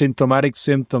or symptomatic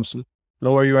symptoms,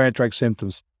 lower urinary tract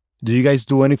symptoms, do you guys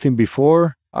do anything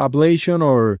before ablation,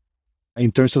 or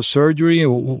in terms of surgery?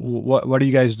 What do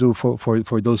you guys do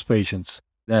for those patients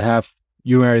that have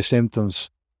urinary symptoms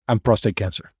and prostate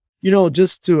cancer?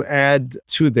 Just to add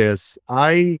to this,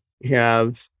 I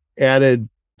have added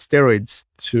steroids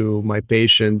to my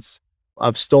patients.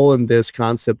 I've stolen this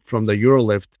concept from the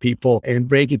UroLift people and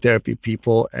brachytherapy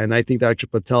people. And I think Dr.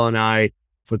 Patel and I,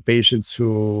 for patients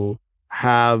who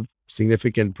have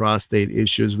significant prostate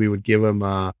issues, we would give them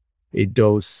a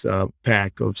dose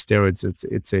pack of steroids.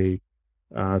 It's a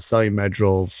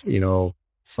Solu-Medrol,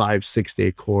 5-6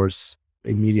 day course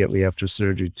immediately after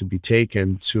surgery to be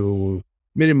taken to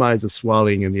minimize the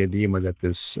swelling and the edema that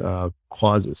this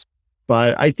causes.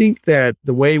 But I think that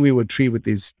the way we would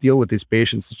deal with these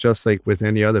patients is just like with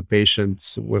any other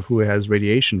patients who has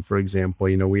radiation, for example.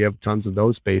 We have tons of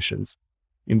those patients.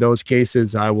 In those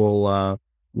cases, I will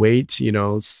wait, 6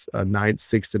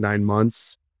 to 9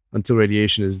 months until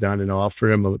radiation is done and offer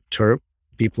them a TURP.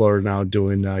 People are now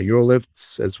doing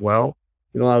urolifts as well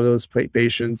in a lot of those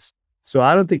patients. So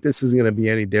I don't think this is going to be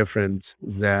any different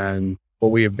than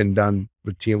what we have been done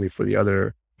routinely for the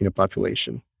other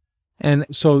population. And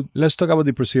so let's talk about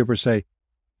the procedure per se.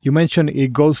 You mentioned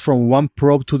it goes from one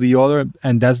probe to the other,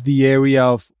 and that's the area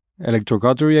of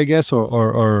electrocautery, I guess,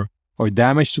 or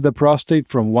damage to the prostate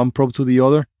from one probe to the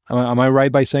other. Am I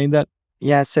right by saying that?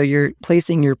 Yeah, so you're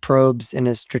placing your probes in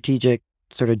a strategic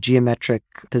sort of geometric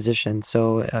position.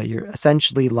 So you're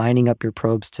essentially lining up your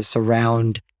probes to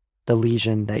surround the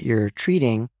lesion that you're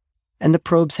treating, and the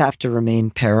probes have to remain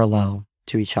parallel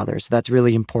to each other. So that's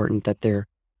really important that they're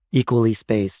equally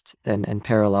spaced and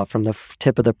parallel from the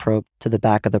tip of the probe to the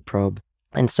back of the probe.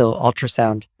 And so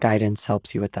ultrasound guidance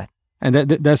helps you with that. And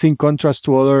that's in contrast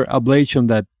to other ablation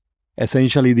that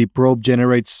essentially the probe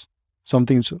generates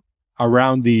something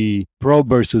around the probe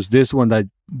versus this one that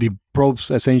the probes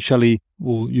essentially,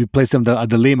 you place them at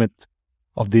the limit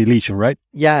of the lesion, right?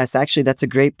 Yes, actually, that's a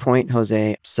great point,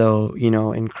 Jose. So, in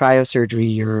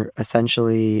cryosurgery, you're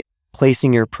essentially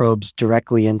placing your probes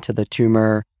directly into the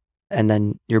tumor, and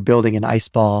then you're building an ice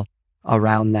ball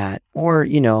around that. Or,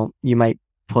 you might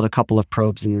put a couple of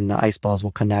probes and then the ice balls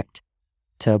will connect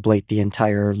to ablate the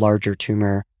entire larger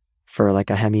tumor for like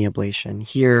a hemiablation.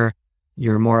 Here,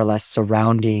 you're more or less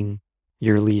surrounding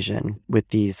your lesion with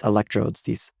these electrodes,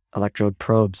 these electrode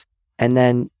probes. And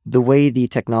then the way the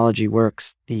technology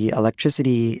works, the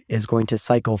electricity is going to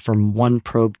cycle from one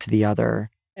probe to the other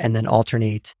and then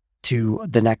alternate to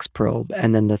the next probe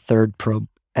and then the third probe.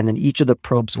 And then each of the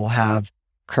probes will have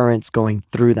currents going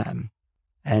through them.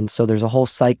 And so there's a whole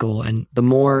cycle. And the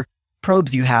more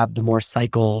probes you have, the more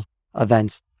cycle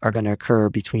events are going to occur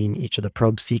between each of the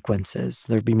probe sequences.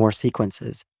 There'll be more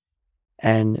sequences.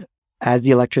 And as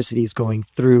the electricity is going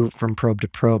through from probe to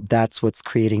probe, that's what's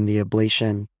creating the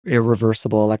ablation,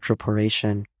 irreversible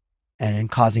electroporation, and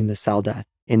causing the cell death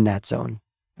in that zone.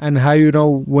 And how you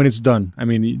know when it's done? I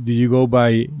mean, do you go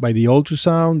by the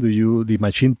ultrasound? The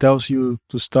machine tells you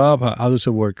to stop? How does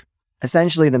it work?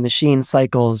 Essentially, the machine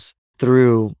cycles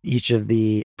through each of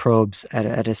the probes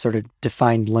at a sort of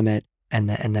defined limit, and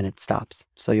then it stops.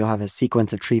 So you'll have a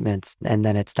sequence of treatments, and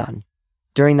then it's done.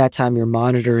 During that time, you're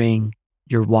monitoring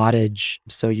your wattage.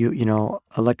 So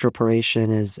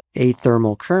electroporation is a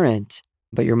thermal current,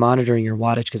 but you're monitoring your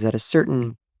wattage because at a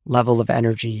certain level of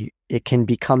energy, it can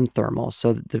become thermal.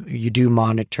 So you do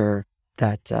monitor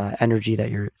that energy that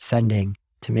you're sending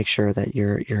to make sure that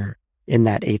you're in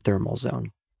that athermal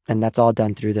zone. And that's all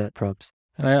done through the probes.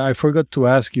 And I forgot to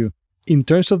ask you, in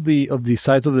terms of the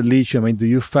size of the lesion, I mean, do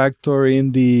you factor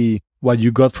in what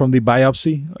you got from the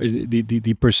biopsy,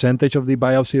 the percentage of the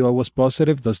biopsy that was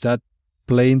positive? Does that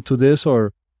play into this,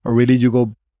 or really you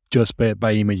go just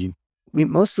by imaging? We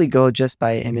mostly go just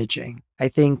by imaging. I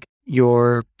think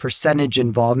your percentage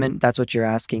involvement, that's what you're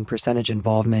asking, percentage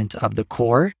involvement of the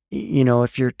core.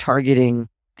 If you're targeting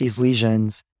these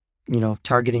lesions,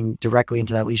 targeting directly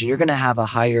into that lesion, you're going to have a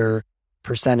higher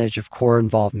percentage of core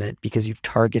involvement because you've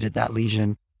targeted that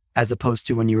lesion, as opposed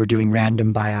to when you were doing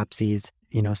random biopsies,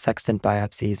 sextant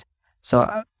biopsies.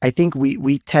 So I think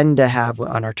we tend to have,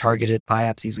 on our targeted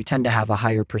biopsies, we tend to have a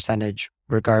higher percentage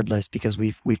regardless because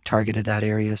we've targeted that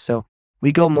area. So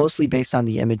we go mostly based on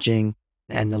the imaging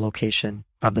and the location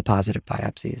of the positive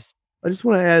biopsies. I just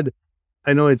want to add,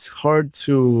 I know it's hard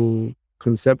to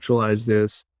conceptualize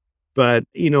this, but,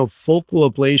 focal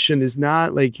ablation is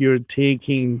not like you're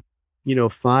taking,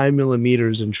 5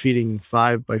 millimeters and treating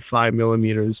 5 by 5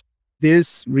 millimeters.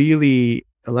 This really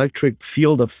electric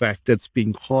field effect that's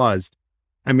being caused.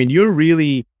 I mean, you're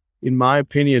really, in my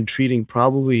opinion, treating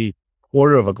probably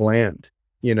quarter of a gland,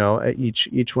 at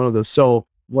each one of those. So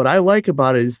what I like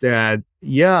about it is that,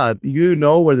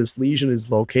 where this lesion is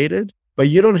located, but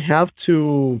you don't have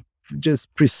to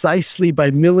just precisely by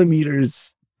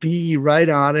millimeters be right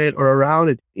on it or around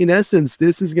it. In essence,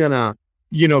 this is going to,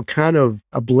 kind of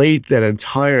ablate that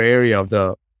entire area of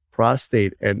the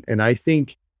prostate. And I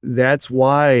think that's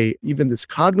why even this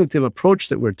cognitive approach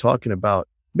that we're talking about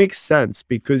makes sense,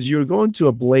 because you're going to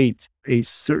ablate a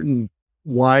certain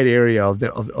wide area of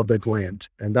the gland.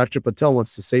 And Dr. Patel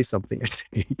wants to say something, I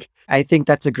think. I think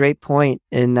that's a great point,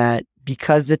 in that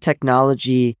because the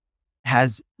technology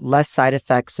has less side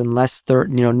effects and less,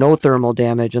 no thermal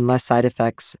damage and less side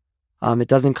effects, it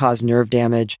doesn't cause nerve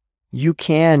damage. You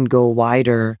can go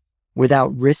wider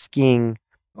without risking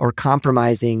or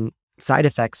compromising side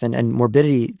effects and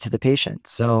morbidity to the patient.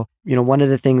 So, one of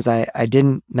the things I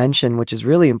didn't mention, which is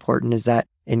really important, is that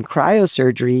in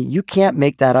cryosurgery, you can't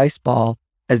make that ice ball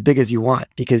as big as you want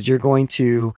because you're going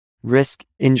to risk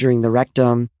injuring the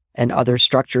rectum and other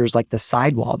structures like the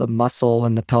sidewall, the muscle,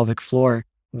 and the pelvic floor.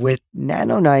 With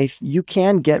NanoKnife, you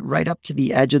can get right up to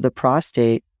the edge of the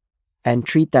prostate and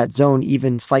treat that zone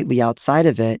even slightly outside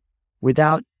of it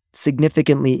without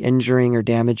significantly injuring or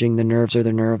damaging the nerves or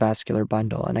the neurovascular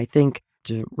bundle. And I think,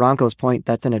 to Ranko's point,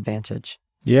 that's an advantage.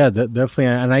 Yeah, definitely.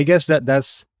 And I guess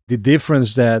that's the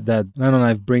difference that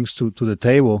NanoKnife brings to the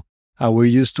table. We're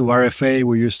used to RFA,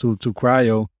 we're used to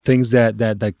cryo, things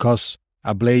that cause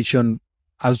ablation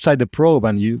outside the probe,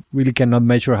 and you really cannot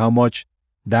measure how much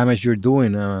damage you're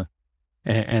doing.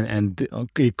 And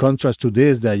it contrasts to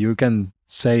this, that you can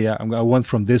say, I went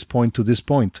from this point to this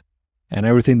point, and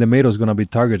everything in the middle is going to be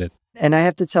targeted. And I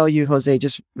have to tell you, Jose,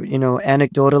 just,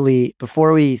 anecdotally,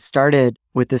 before we started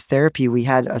with this therapy, we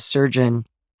had a surgeon,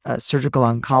 a surgical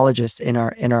oncologist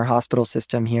in our hospital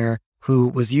system here who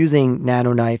was using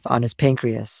NanoKnife on his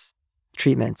pancreas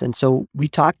treatments. And so we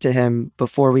talked to him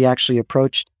before we actually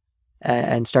approached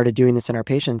and started doing this in our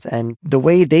patients. And the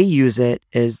way they use it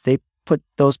is they put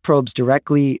those probes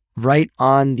directly right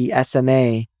on the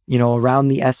SMA, around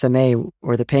the SMA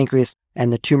where the pancreas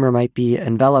and the tumor might be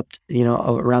enveloped,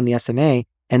 around the SMA,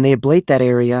 and they ablate that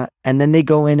area, and then they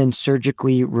go in and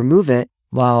surgically remove it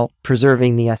while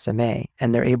preserving the SMA,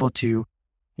 and they're able to,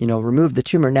 remove the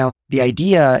tumor. Now, the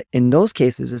idea in those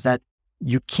cases is that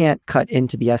you can't cut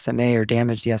into the SMA or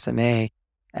damage the SMA.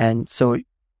 And so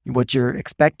what you're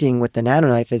expecting with the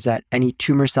NanoKnife is that any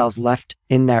tumor cells left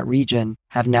in that region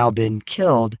have now been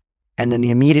killed, and then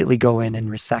they immediately go in and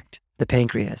resect the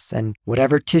pancreas. And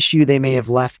whatever tissue they may have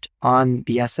left on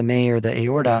the SMA or the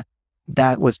aorta,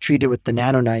 that was treated with the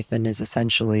NanoKnife and is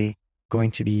essentially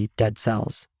going to be dead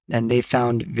cells. And they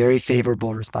found very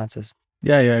favorable responses.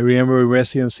 Yeah, I remember in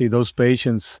residency, those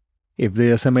patients, if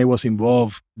the SMA was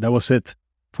involved, that was it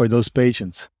for those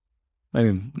patients. I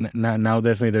mean, now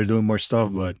definitely they're doing more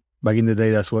stuff, but back in the day,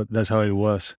 that's how it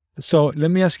was. So let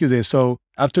me ask you this. So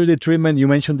after the treatment, you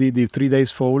mentioned the 3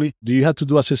 days Foley. Do you have to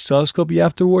do a cystoscopy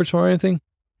afterwards or anything?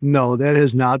 No, that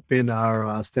has not been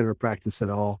our standard practice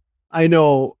at all. I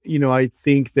know, I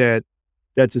think that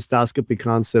cystoscopy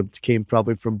concept came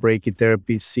probably from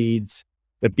brachytherapy seeds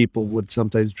that people would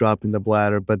sometimes drop in the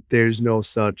bladder, but there's no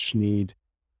such need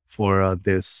for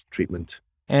this treatment.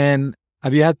 And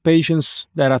have you had patients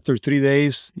that after 3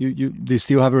 days, they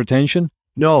still have retention?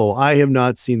 No, I have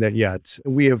not seen that yet.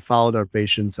 We have followed our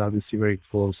patients obviously very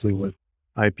closely with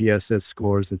IPSS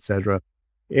scores, et cetera.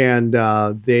 And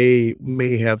they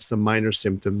may have some minor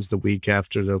symptoms the week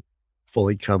after the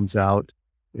Foley comes out.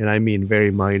 And I mean very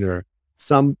minor.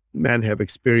 Some men have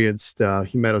experienced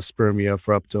hematospermia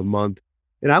for up to a month.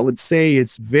 And I would say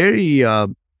it's very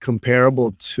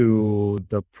comparable to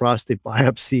the prostate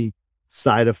biopsy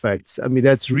side effects. I mean,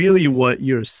 that's really what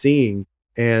you're seeing,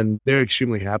 and they're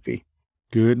extremely happy.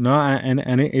 Good. No,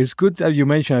 and it's good that you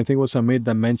mentioned, I think it was Amit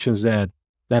that mentions that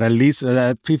at least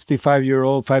that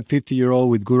 55-year-old, 50-year-old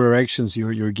with good erections,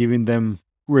 you're giving them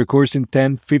recurrence in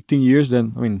 10, 15 years,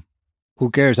 then, I mean, who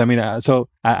cares? I mean, so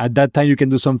at that time you can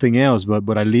do something else,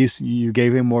 but at least you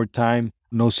gave him more time,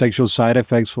 no sexual side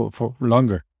effects for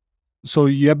longer. So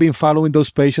you have been following those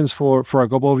patients for a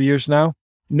couple of years now?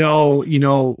 No,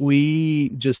 we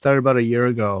just started about a year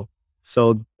ago.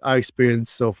 So our experience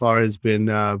so far has been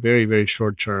very, very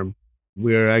short term.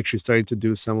 We're actually starting to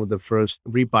do some of the first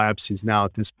rebiopsies now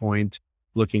at this point,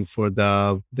 looking for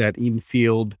that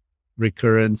in-field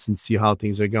recurrence and see how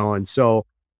things are going. So,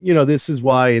 this is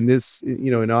why in this,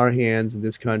 in our hands in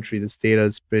this country, this data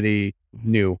is pretty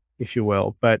new, if you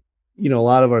will. But, a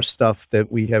lot of our stuff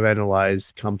that we have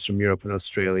analyzed comes from Europe and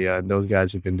Australia, and those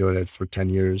guys have been doing it for 10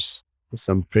 years with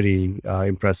some pretty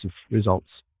impressive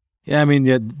results. Yeah, I mean,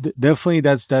 yeah, definitely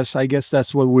that's I guess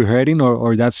that's what we're heading,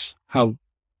 or that's how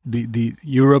the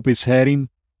Europe is heading,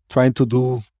 trying to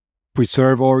do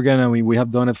preserve organ. I mean, we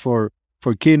have done it for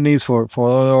kidneys, for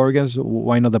other organs.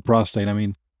 Why not the prostate? I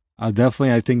mean,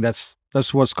 definitely, I think that's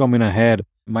what's coming ahead.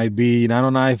 Might be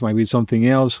NanoKnife, might be something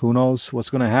else. Who knows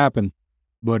what's going to happen?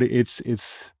 But it's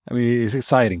I mean, it's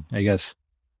exciting, I guess,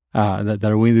 that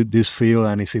we're in this field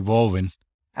and it's evolving.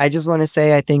 I just want to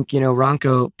say, I think,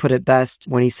 Ranko put it best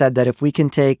when he said that if we can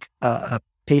take a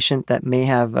patient that may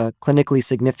have a clinically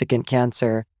significant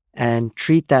cancer and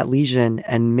treat that lesion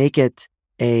and make it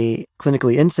a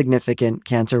clinically insignificant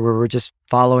cancer where we're just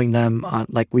following them on,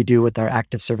 like we do with our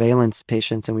active surveillance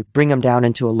patients, and we bring them down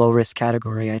into a low risk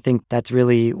category. I think that's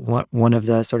really one of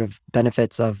the sort of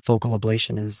benefits of focal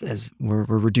ablation is we're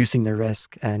reducing the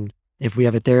risk. And if we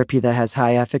have a therapy that has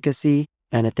high efficacy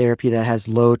and a therapy that has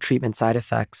low treatment side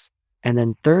effects, and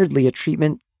then thirdly, a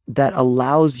treatment that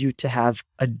allows you to have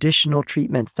additional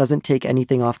treatments, doesn't take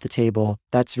anything off the table,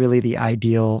 that's really the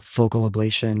ideal focal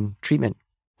ablation treatment.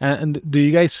 And do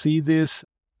you guys see this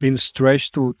being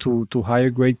stretched to higher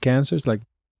grade cancers like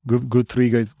group 3,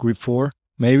 group 4,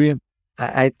 maybe?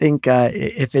 I think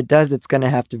if it does, it's going to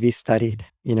have to be studied.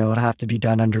 It'll have to be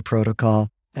done under protocol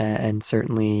and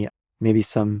certainly maybe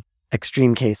some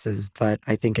extreme cases, but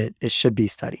I think it should be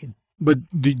studied. But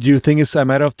do you think it's a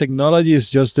matter of technology?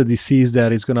 It's just the disease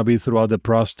that is going to be throughout the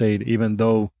prostate, even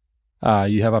though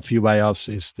you have a few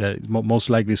biopsies that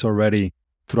most likely is already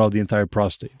throughout the entire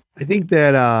prostate? I think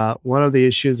that one of the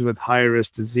issues with high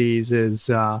risk disease is,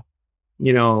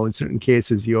 in certain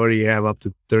cases, you already have up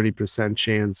to 30%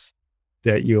 chance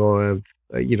that your,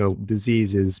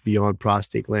 disease is beyond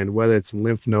prostate gland, whether it's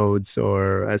lymph nodes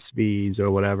or SVs or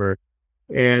whatever.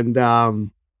 And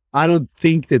I don't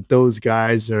think that those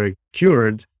guys are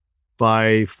cured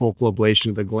by focal ablation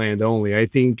of the gland only. I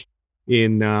think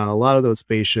in a lot of those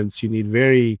patients, you need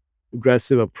very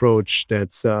aggressive approach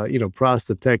that's,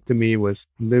 prostatectomy with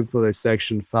lymph node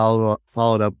dissection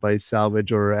followed up by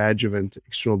salvage or adjuvant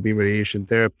external beam radiation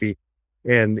therapy.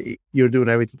 And you're doing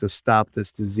everything to stop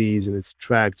this disease in its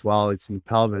tracks while it's in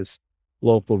pelvis,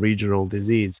 local regional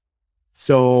disease.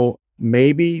 So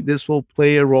maybe this will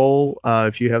play a role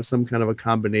if you have some kind of a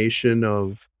combination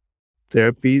of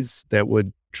therapies that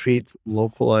would treat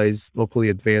locally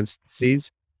advanced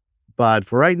disease. But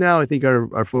for right now, I think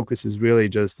our focus is really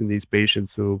just in these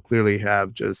patients who clearly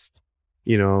have just,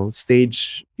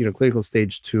 clinical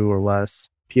stage 2 or less,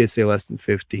 PSA less than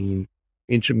 15,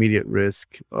 intermediate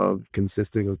risk of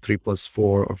consisting of 3+4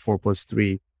 or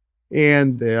 4+3.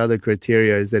 And the other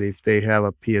criteria is that if they have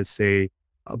a PSA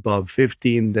above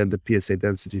 15, then the PSA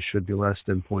density should be less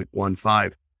than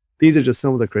 0.15. These are just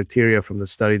some of the criteria from the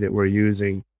study that we're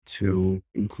using to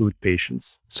include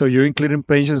patients. So you're including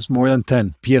patients more than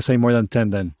 10, PSA more than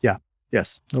 10 then? Yeah.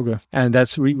 Yes. Okay. And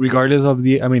that's regardless of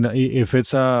if it's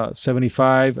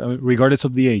 75, regardless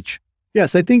of the age?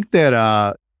 Yes, I think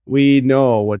that we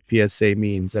know what PSA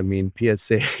means.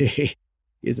 PSA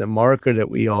is a marker that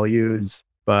we all use,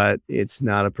 but it's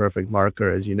not a perfect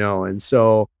marker, as you know. And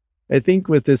so I think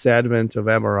with this advent of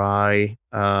MRI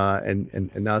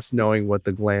and us knowing what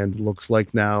the gland looks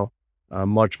like now,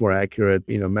 much more accurate,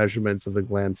 measurements of the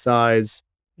gland size,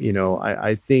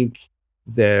 I think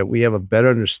that we have a better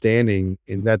understanding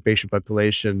in that patient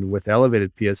population with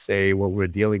elevated PSA what we're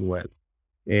dealing with.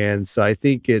 And so I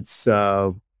think it's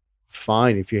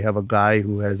fine if you have a guy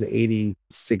who has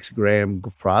 86 gram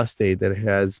prostate that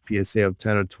has PSA of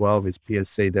 10 or 12, his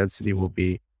PSA density will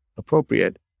be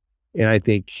appropriate. And I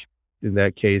think in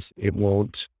that case, it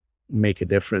won't make a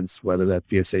difference whether that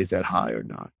PSA is that high or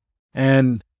not.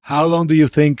 And how long do you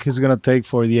think it's going to take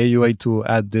for the AUA to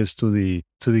add this to the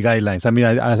guidelines?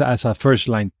 As a first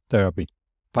line therapy,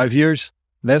 5 years,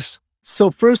 less?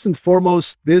 So first and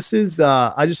foremost, this is,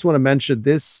 I just want to mention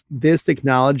this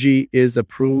technology is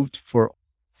approved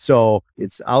so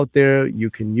it's out there,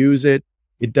 you can use it.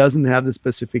 It doesn't have the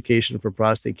specification for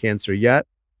prostate cancer yet.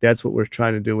 That's what we're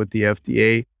trying to do with the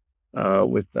FDA,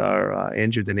 with our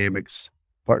AngioDynamics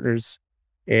partners.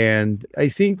 And I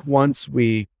think once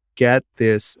we get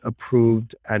this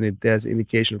approved and it has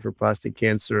indication for prostate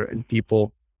cancer and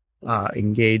people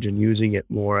engage in using it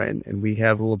more and we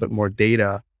have a little bit more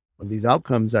data on these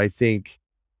outcomes,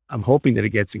 I'm hoping that it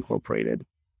gets incorporated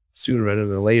sooner rather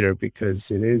than later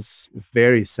because it is a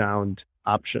very sound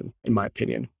option, in my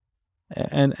opinion.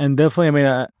 And definitely,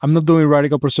 I'm not doing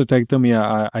radical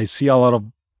prostatectomy. I see a lot of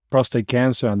prostate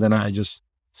cancer and then I just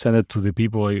send it to the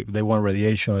people if they want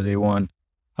radiation or they want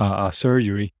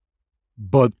surgery.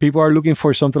 But people are looking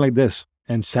for something like this.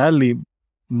 And sadly,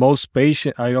 most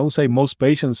patients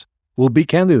will be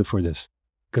candidate for this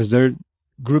because they're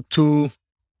group 2,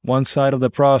 one side of the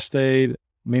prostate,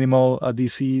 minimal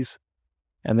disease.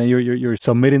 And then you're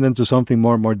submitting them to something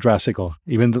more drastic.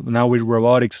 Even now with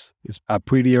robotics, it's a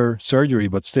prettier surgery,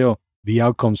 but still the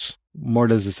outcomes more or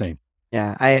less the same.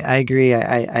 Yeah, I agree.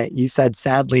 You said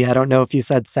sadly. I don't know if you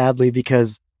said sadly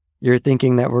because you're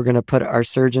thinking that we're going to put our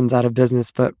surgeons out of business.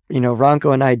 But,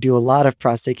 Ranko and I do a lot of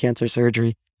prostate cancer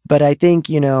surgery. But I think,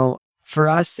 for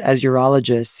us as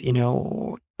urologists,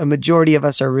 a majority of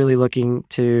us are really looking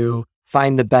to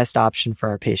find the best option for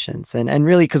our patients. And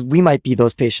really, because we might be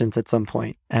those patients at some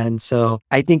point. And so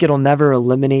I think it'll never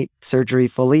eliminate surgery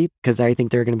fully, because I think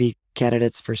there are going to be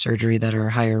candidates for surgery that are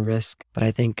higher risk. But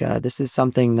I think this is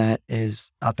something that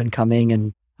is up and coming,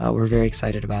 and we're very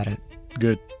excited about it.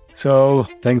 Good. So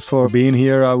thanks for being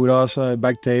here with us at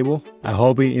Back Table. I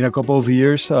hope in a couple of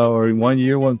years or in 1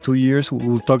 year, 2 years,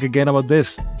 we'll talk again about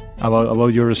this,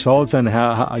 about your results and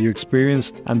how your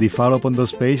experience and the follow-up on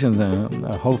those patients. And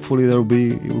hopefully it will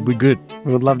be good.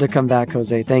 We would love to come back,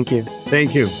 Jose. Thank you.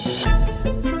 Thank you.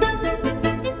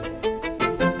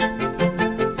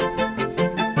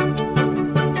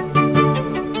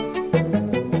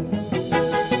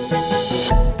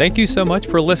 Thank you so much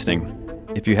for listening.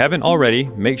 If you haven't already,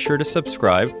 make sure to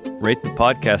subscribe, rate the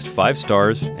podcast 5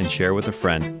 stars, and share with a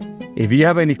friend. If you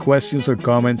have any questions or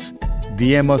comments,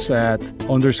 DM us at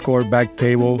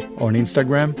 _backtable on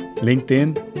Instagram,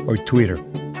 LinkedIn, or Twitter.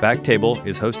 Backtable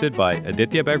is hosted by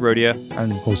Aditya Bagrodia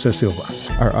and Jose Silva.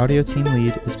 Our audio team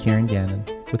lead is Kieran Gannon,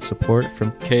 with support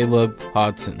from Caleb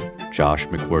Hodson, Josh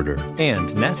McWhirter,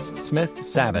 and Ness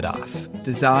Smith-Savadoff.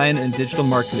 Design and digital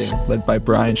marketing led by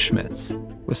Brian Schmitz,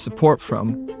 with support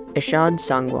from Ishad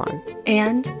Sangwan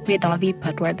and Vedavi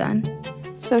Patwardhan.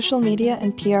 Social media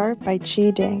and PR by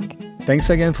Chi Ding. Thanks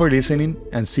again for listening,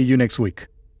 and see you next week.